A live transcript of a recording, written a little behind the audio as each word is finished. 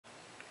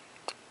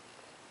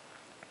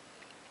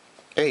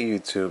Hey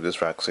YouTube, this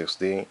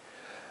Rock60.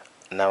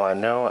 Now I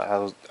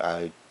know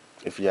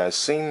if you guys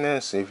seen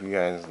this, if you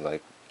guys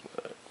like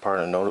part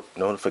of the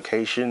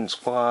notification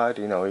squad,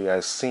 you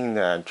guys seen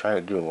that I'm trying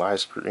to do a live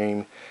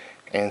stream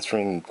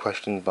answering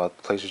questions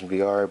about PlayStation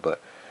VR,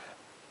 but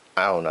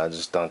I don't know, I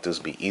just thought this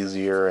would be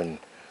easier, and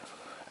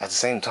at the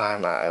same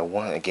time I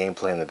want a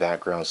gameplay in the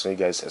background so you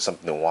guys have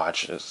something to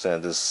watch instead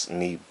of just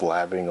me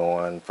blabbing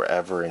on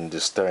forever and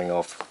just staring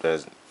off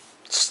as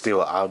still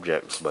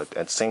objects. But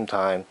at the same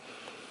time,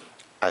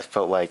 I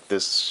felt like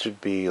this should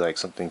be like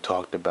something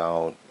talked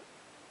about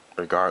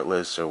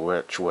regardless of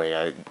which way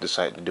I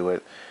decide to do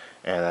it,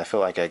 and I feel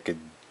like I could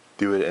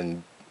do it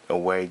in a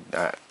way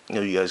that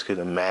you guys could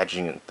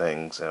imagine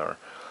things,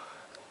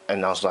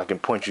 and also I can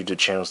point you to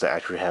channels that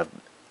actually have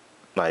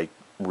like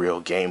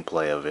real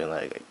gameplay of it,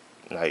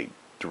 like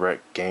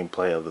direct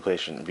gameplay of the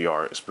PlayStation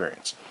VR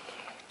experience.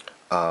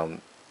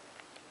 Um,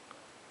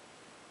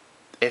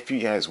 if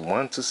you guys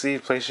want to see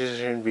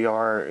PlayStation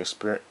VR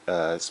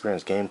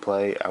experience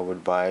gameplay, I would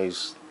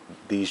advise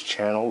these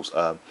channels: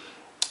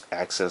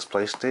 Access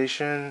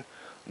PlayStation,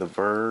 The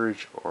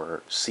Verge,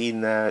 or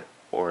CNET,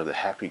 or the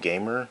Happy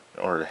Gamer,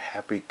 or the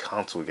Happy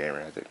Console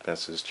Gamer. I think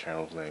that's his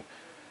channel's name.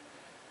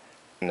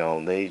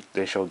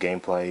 They show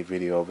gameplay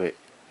video of it.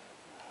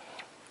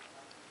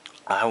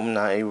 I'm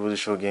not able to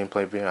show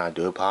gameplay video. I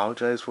do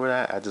apologize for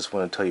that. I just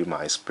want to tell you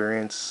my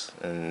experience,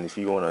 and if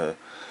you want to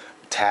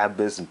tab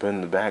this and put in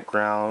the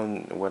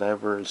background,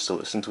 whatever, just to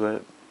listen to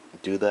it,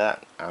 do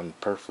that. I'm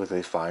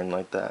perfectly fine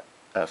like that.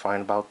 Fine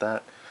about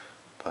that.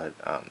 But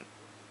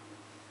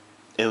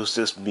it was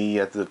just me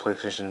at the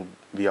PlayStation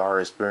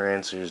VR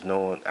experience. There's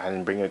I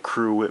didn't bring a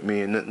crew with me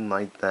and nothing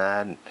like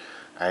that.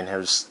 I didn't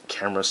have a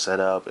camera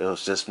set up. It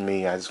was just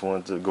me. I just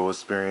wanted to go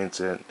experience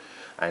it.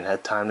 I didn't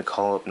have time to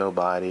call up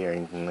nobody or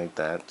anything like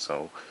that.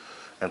 So,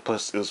 and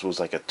plus this was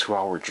like a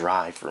 2-hour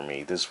drive for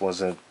me. This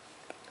wasn't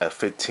a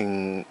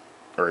 15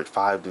 or a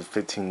 5 to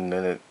 15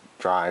 minute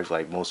drive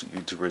like most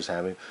YouTubers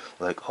having.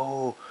 Like,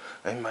 oh,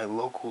 in my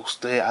local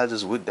state, I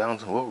just went down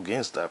to local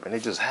GameStop and they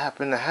just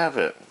happened to have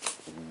it.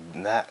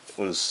 That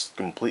was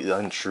completely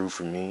untrue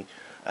for me.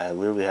 I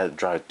literally had to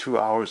drive 2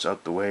 hours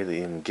up the way to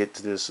even get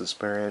to this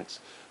experience,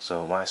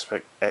 so my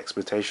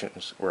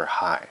expectations were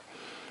high.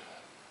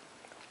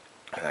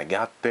 And I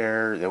got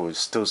there, it was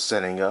still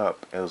setting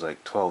up. It was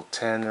like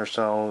 12:10 or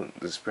so.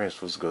 The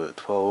experience was good at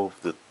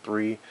 12 to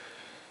 3.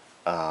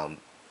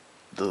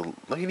 The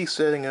lady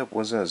setting up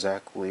wasn't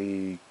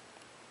exactly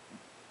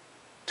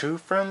too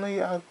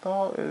friendly, I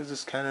thought. It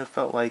just kind of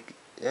felt like,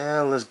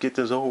 yeah, let's get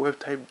this over with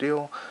type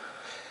deal.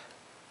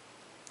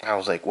 I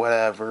was like,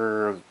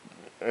 whatever.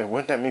 It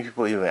wasn't that many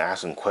people even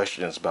asking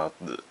questions about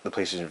the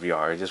PlayStation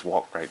VR. I just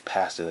walked right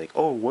past it, like,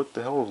 oh, what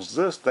the hell is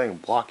this thing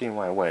blocking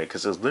my way?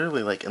 Because it was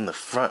literally like in the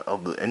front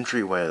of the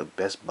entryway of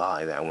Best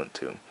Buy that I went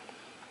to.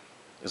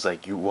 It's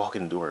like you walk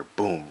in the door,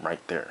 boom,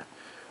 right there.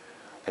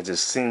 It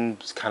just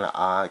seems kind of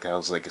odd. I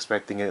was like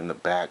expecting it in the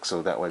back,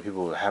 so that way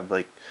people would have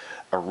like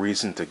a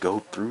reason to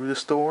go through the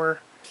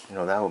store.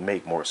 That would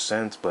make more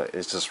sense. But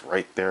it's just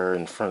right there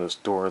in front of the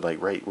store,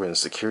 like right where the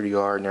security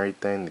guard and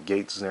everything, the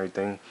gates and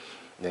everything.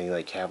 And then you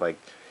like have like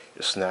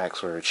your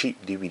snacks or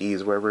cheap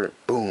DVDs, whatever.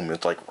 Boom,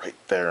 it's like right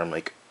there. I'm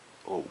like,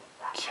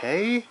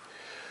 okay.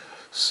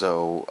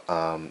 So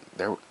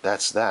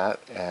that's that,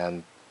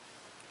 and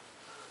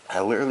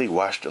I literally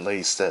watched the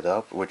lady set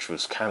up, which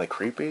was kind of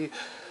creepy.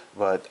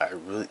 But I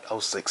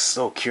was like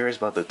so curious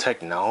about the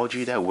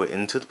technology that went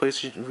into the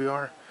PlayStation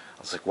VR. I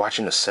was like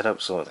watching the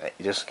setup, so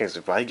just in case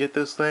if I get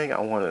this thing, I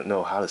want to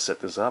know how to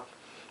set this up.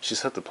 She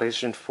set the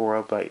PlayStation 4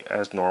 up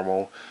as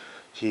normal.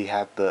 She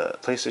had the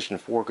PlayStation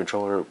 4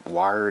 controller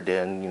wired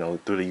in,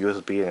 through the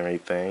USB and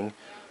everything.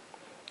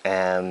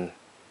 And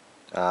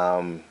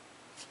what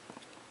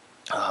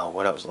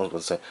else was I going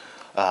to say?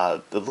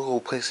 The little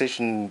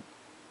PlayStation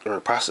or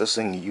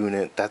processing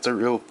unit, that's a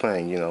real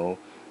thing.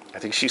 I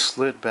think she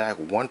slid back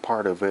one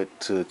part of it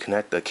to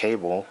connect the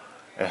cable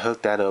and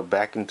hooked that up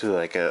back into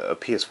like a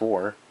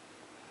PS4.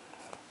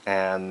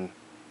 And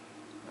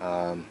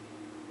once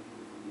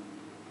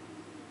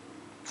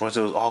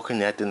it was all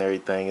connected and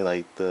everything,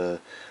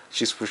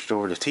 she switched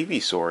over to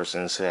TV source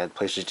and said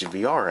PlayStation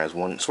VR as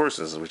one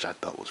sources, which I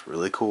thought was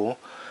really cool.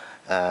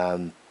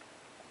 It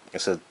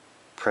said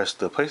press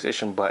the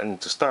PlayStation button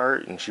to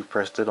start, and she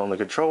pressed it on the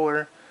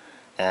controller,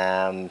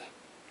 and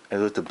it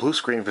lit the blue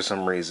screen for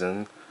some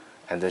reason.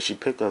 And then she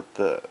picked up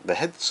the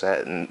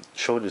headset and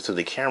showed it to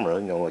the camera,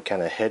 like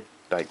kind of head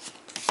like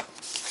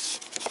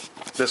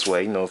this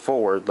way,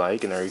 forward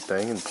like and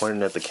everything, and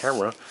pointing at the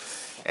camera.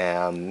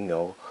 And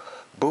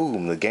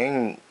boom, the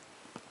game's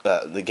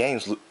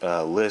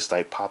list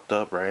like popped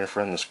up right in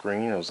front of the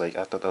screen. I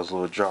thought that was a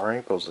little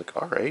jarring, but I was like,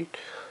 all right.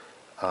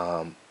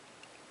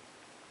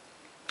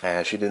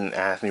 And she didn't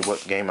ask me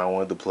what game I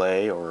wanted to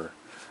play, or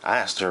I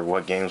asked her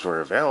what games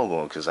were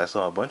available, because I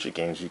saw a bunch of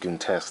games you can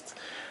test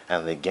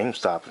at the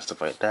GameStop and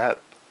stuff like that.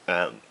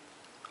 And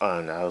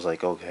I was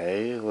like,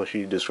 okay. Well,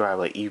 she described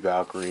like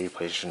E-Valkyrie,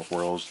 PlayStation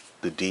Worlds,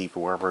 The Deep,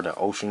 or wherever, the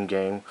ocean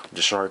game,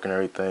 the shark and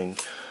everything.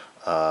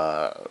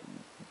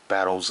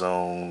 Battle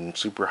Zone,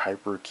 Super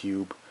Hyper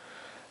Cube,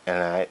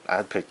 and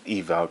I picked E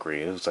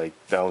Valkyrie. It was like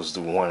that was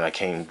the one I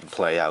came to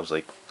play. I was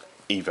like,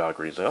 E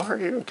Valkyrie's like, oh,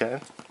 here,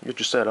 okay, get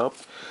your setup.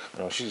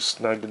 You know, she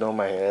snugged it on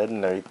my head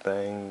and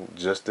everything.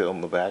 Just it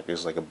on the back.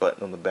 There's like a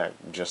button on the back,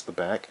 just the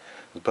back.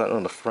 There's a button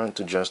on the front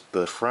to just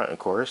the front, of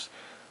course.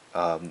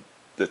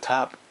 The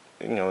top,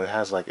 you know, it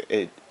has like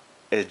it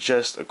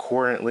adjusts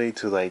accordingly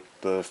to like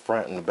the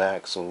front and the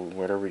back. So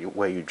whatever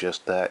way you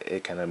adjust that,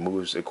 it kind of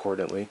moves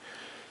accordingly.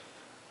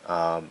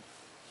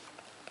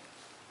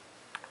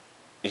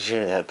 You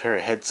should have a pair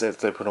of headsets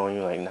they put on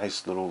you, like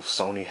nice little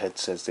Sony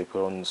headsets they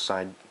put on the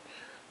side.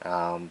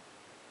 Um,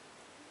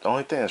 the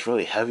only thing that's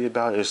really heavy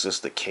about it is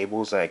just the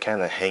cables that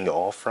kind of hang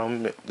off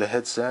from the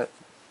headset.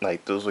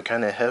 Like those are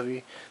kind of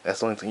heavy. That's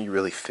the only thing you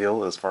really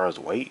feel as far as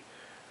weight.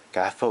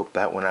 I felt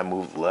that when I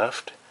moved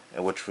left,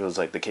 and which feels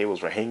like the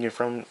cables were hanging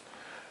from.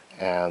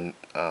 And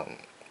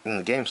when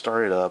the game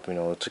started up, you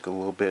know, it took a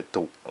little bit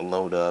to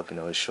load up. You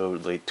know, it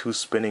showed like two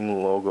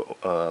spinning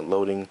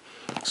loading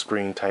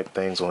screen type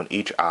things on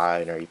each eye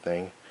and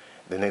everything.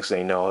 The next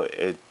thing you know,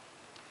 it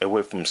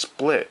went from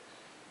split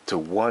to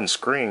one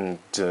screen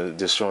to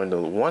just showing the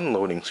one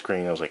loading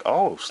screen. I was like,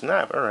 oh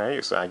snap! All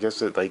right, so I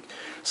guess it like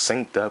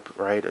synced up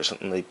right or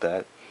something like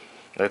that.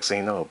 Next thing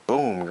you know,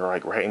 boom, you're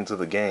like right into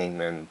the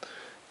game, and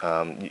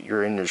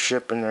you're in your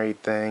ship and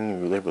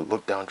everything. You're able to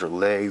look down at your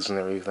legs and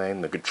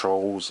everything. The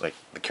controls, like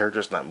the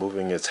character's not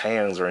moving its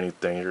hands or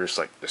anything. You're just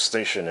like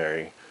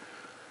stationary.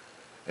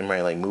 It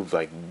might like move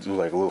like do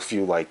like a little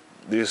few like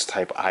this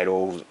type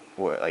idle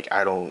like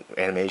idle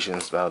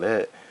animations about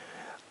it.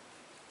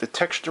 The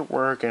texture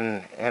work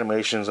and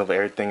animations of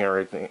everything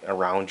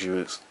around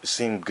you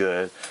seemed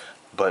good,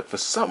 but for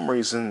some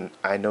reason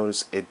I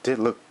noticed it did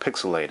look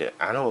pixelated.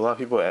 I know a lot of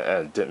people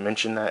didn't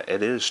mention that.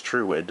 It is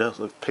true, it does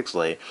look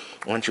pixelated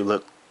once you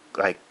look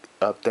like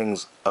up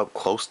things up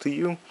close to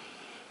you,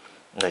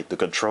 like the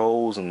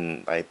controls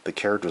and like the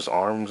character's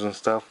arms and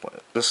stuff.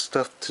 This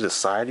stuff to the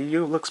side of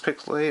you looks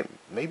pixelated.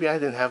 Maybe I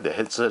didn't have the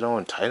headset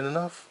on tight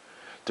enough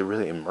to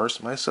really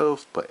immerse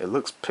myself, but it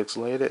looks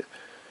pixelated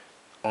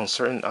on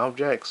certain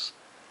objects,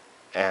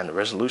 and the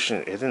resolution,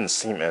 it didn't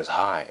seem as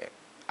high.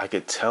 I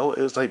could tell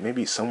it was like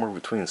maybe somewhere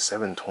between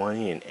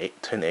 720 and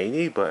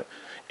 1080, but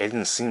it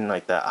didn't seem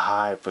like that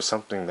high for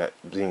something that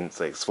being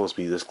like supposed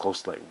to be this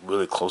close, like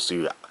really close to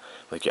you,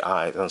 like your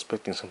eyes. I was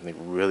expecting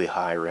something really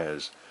high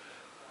res.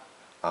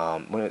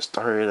 When it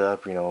started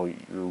up, you know,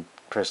 you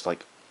press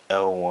like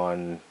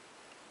L1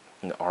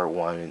 and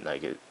R1, and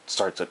like it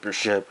starts up your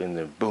ship, and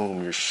then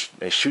boom, it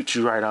shoots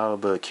you right out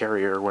of the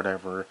carrier or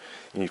whatever,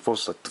 and you're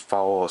supposed to, like, to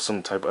follow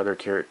some type of other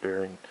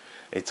character, and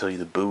they tell you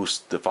to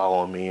boost to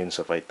follow me and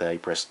stuff like that. You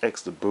press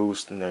X to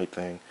boost and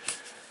everything,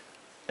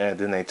 and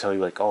then they tell you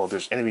like, oh,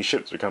 there's enemy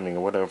ships are coming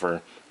or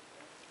whatever,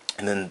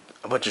 and then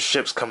a bunch of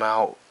ships come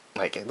out,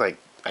 like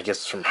I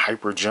guess from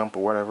hyper jump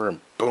or whatever, and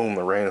boom,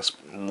 they're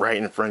right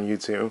in front of you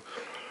too,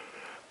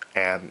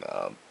 and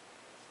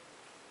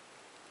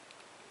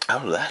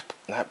out of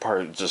that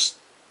part just,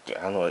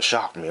 I don't know, it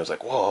shocked me. I was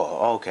like,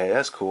 whoa, okay,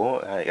 that's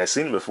cool. I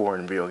seen it before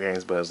in video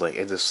games, but it was like,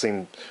 it just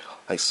seemed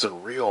like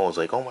surreal. I was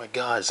like, oh my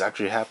god, it's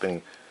actually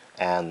happening.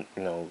 And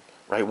you know,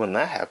 right when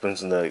that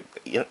happens, and the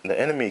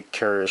enemy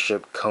carrier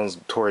ship comes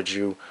towards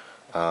you,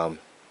 um,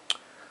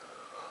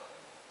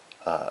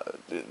 uh,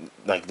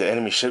 like the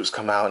enemy ships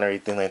come out and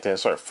everything like that,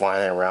 start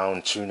flying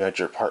around, shooting at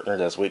your partner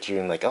that's with you,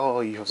 and like,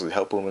 oh, you have to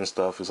help them and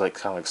stuff. It's like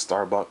kind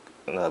of like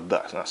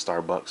not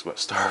Starbucks, but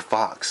Star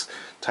Fox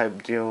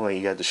type deal. Like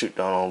you got to shoot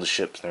down all the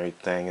ships and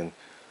everything, and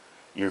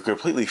you're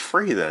completely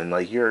free then.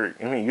 Like I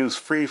mean, you was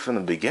free from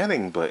the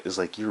beginning, but it's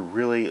like you're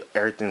really,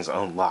 everything's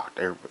unlocked.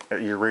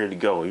 You're ready to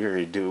go. You're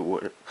ready to do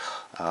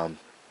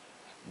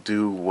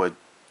what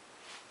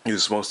you're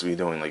supposed to be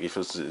doing. Like you're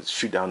supposed to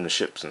shoot down the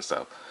ships and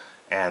stuff.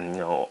 And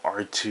you know,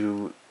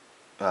 R2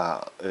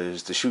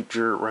 is to shoot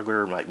your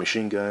regular like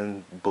machine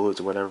gun bullets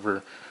or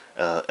whatever.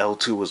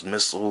 L2 was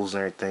missiles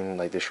and everything.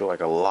 Like they show like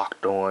a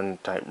locked on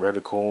type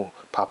reticle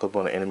pop up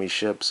on the enemy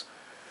ships,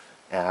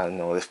 and you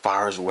know it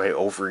fires away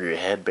over your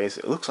head.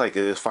 Basically, it looks like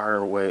it is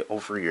firing away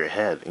over your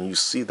head, and you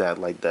see that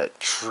like that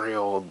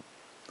trail,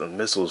 the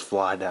missiles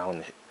fly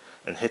down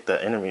and hit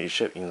the enemy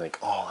ship. And you're like,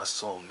 oh, that's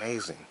so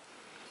amazing.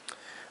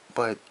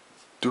 But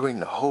during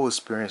the whole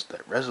experience,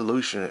 that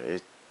resolution,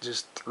 it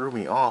just threw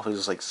me off.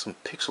 It's like some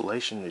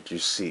pixelation that you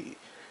see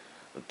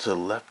to the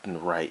left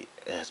and right.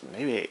 As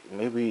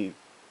maybe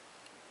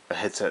a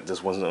headset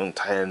just wasn't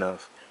tight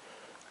enough,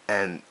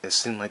 and it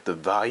seemed like the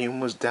volume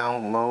was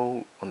down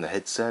low on the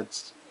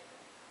headsets.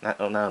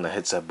 Not on the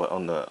headset, but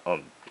on the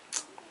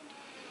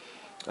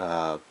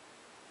uh,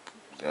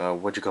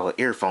 what you call it,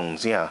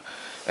 earphones. Yeah,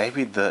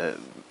 maybe the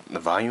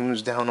volume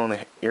is down on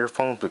the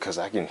earphones because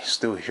I can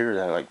still hear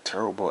that like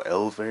terrible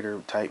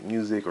elevator type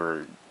music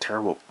or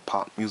terrible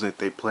pop music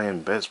they play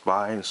in Best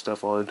Buy and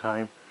stuff all the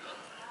time.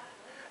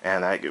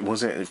 And I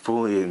wasn't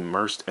fully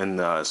immersed in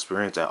the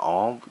experience at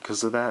all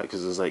because of that,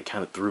 because it's like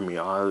kind of threw me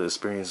out of the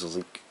experience. I was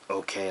like,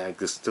 okay, I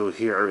can still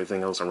hear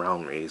everything else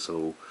around me,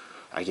 so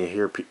I can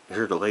hear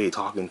the lady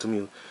talking to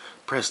me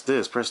press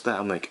this, press that.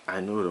 I'm like,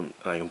 I know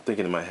what I'm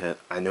thinking in my head,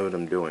 I know what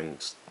I'm doing.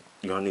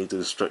 You don't need to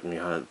instruct me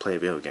how to play a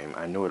video game.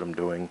 I know what I'm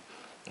doing.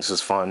 This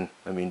is fun.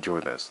 Let me enjoy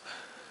this.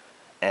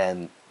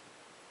 And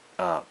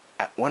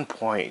at one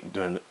point,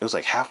 during it was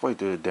like halfway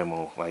through the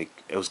demo, like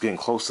it was getting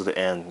close to the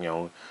end.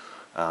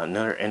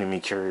 Another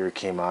enemy carrier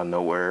came out of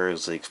nowhere. It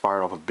was like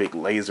fired off a big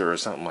laser or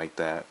something like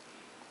that.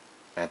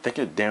 And I think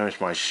it damaged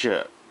my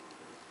ship.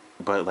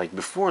 But like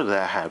before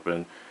that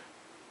happened,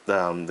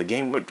 the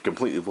game went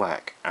completely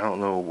black. I don't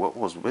know what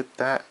was with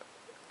that.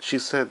 She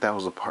said that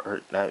was a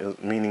part,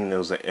 meaning it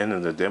was the end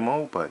of the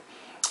demo, but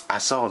I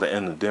saw the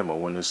end of the demo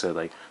when it said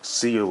like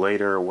 "see you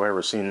later" or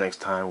whatever, "see you next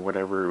time,"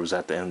 whatever. It was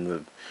at the end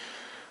of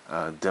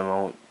the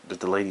demo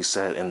that the lady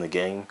said in the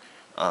game.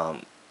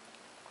 But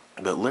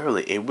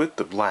literally, it went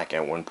to black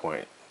at one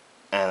point,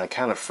 and I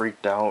kind of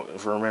freaked out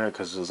for a minute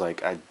because it was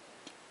like I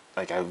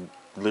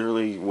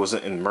literally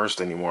wasn't immersed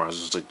anymore. I was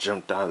just like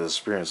jumped out of the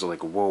experience. So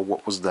like, whoa,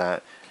 what was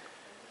that?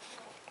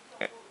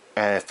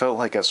 And it felt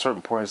like at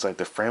certain points, like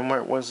the frame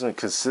rate wasn't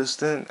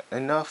consistent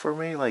enough for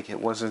me. Like it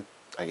wasn't,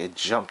 like it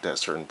jumped at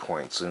certain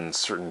points and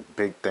certain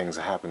big things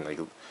that happened, like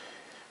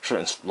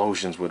certain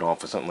explosions went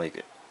off or something like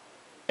it.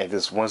 And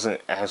this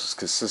wasn't as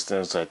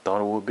consistent as I thought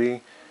it would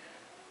be.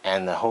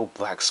 And the whole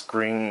black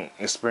screen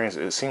experience,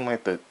 it seemed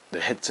like the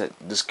headset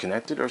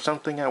disconnected or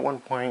something at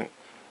one point.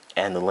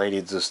 And the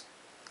lady just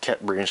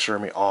kept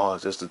reassuring me, "Oh,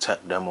 it's just a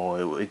tech demo.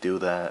 It would do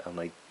that." I'm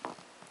like,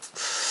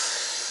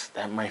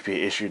 that might be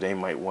an issue they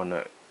might want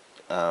to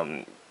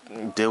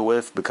deal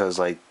with, because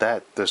like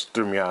that just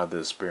threw me out of the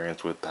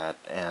experience with that.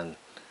 And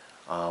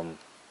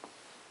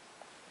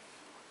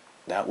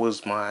that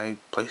was my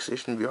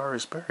PlayStation VR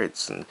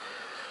experience, and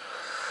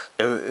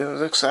it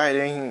was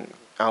exciting.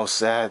 I was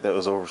sad that it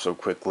was over so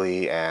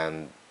quickly,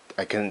 and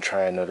I couldn't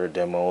try another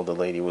demo. The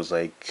lady was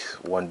like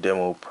one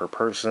demo per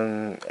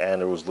person, and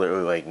there was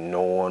literally like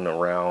no one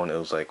around. It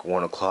was like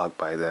 1 o'clock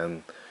by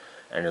then,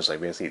 and there's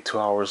like basically 2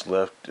 hours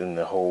left in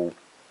the whole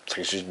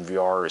PlayStation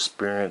VR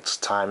experience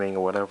timing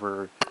or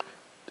whatever.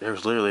 There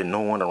was literally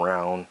no one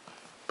around.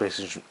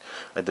 PlayStation,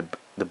 like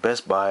the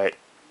Best Buy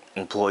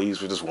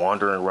employees were just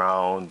wandering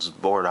around,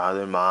 just bored out of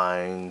their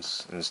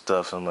minds and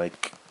stuff. I'm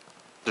like,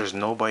 there's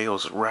nobody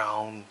else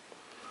around.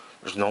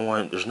 There's no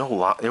one.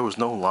 There was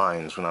no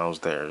lines when I was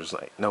there. There's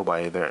like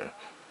nobody there.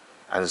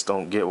 I just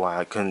don't get why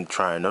I couldn't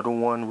try another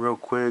one real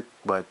quick,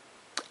 but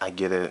I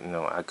get it.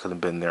 I could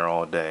have been there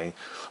all day.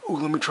 Ooh,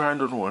 let me try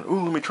another one.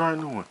 Ooh, let me try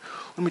another one.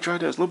 Let me try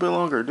this a little bit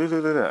longer.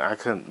 I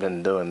couldn't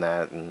been doing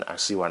that, and I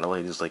see why the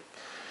lady's like,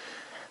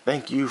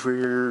 "Thank you for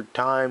your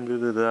time."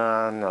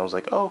 And I was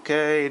like,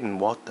 okay,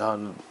 and walked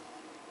down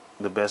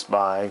the Best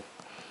Buy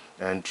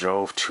and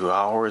drove 2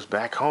 hours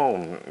back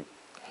home,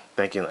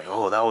 thinking like,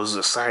 "Oh, that was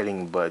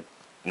exciting," but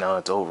now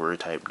it's over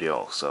type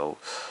deal. So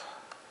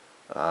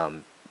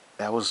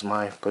that was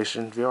my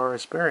PlayStation VR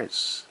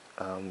experience.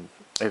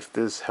 If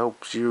this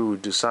helps you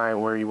decide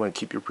where you want to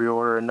keep your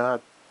pre-order or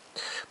not,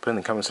 put in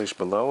the comment section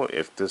below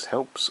if this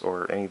helps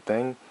or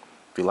anything.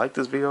 If you like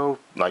this video,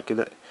 like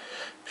it,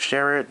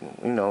 share it,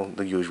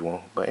 the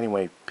usual. But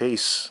anyway,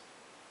 peace.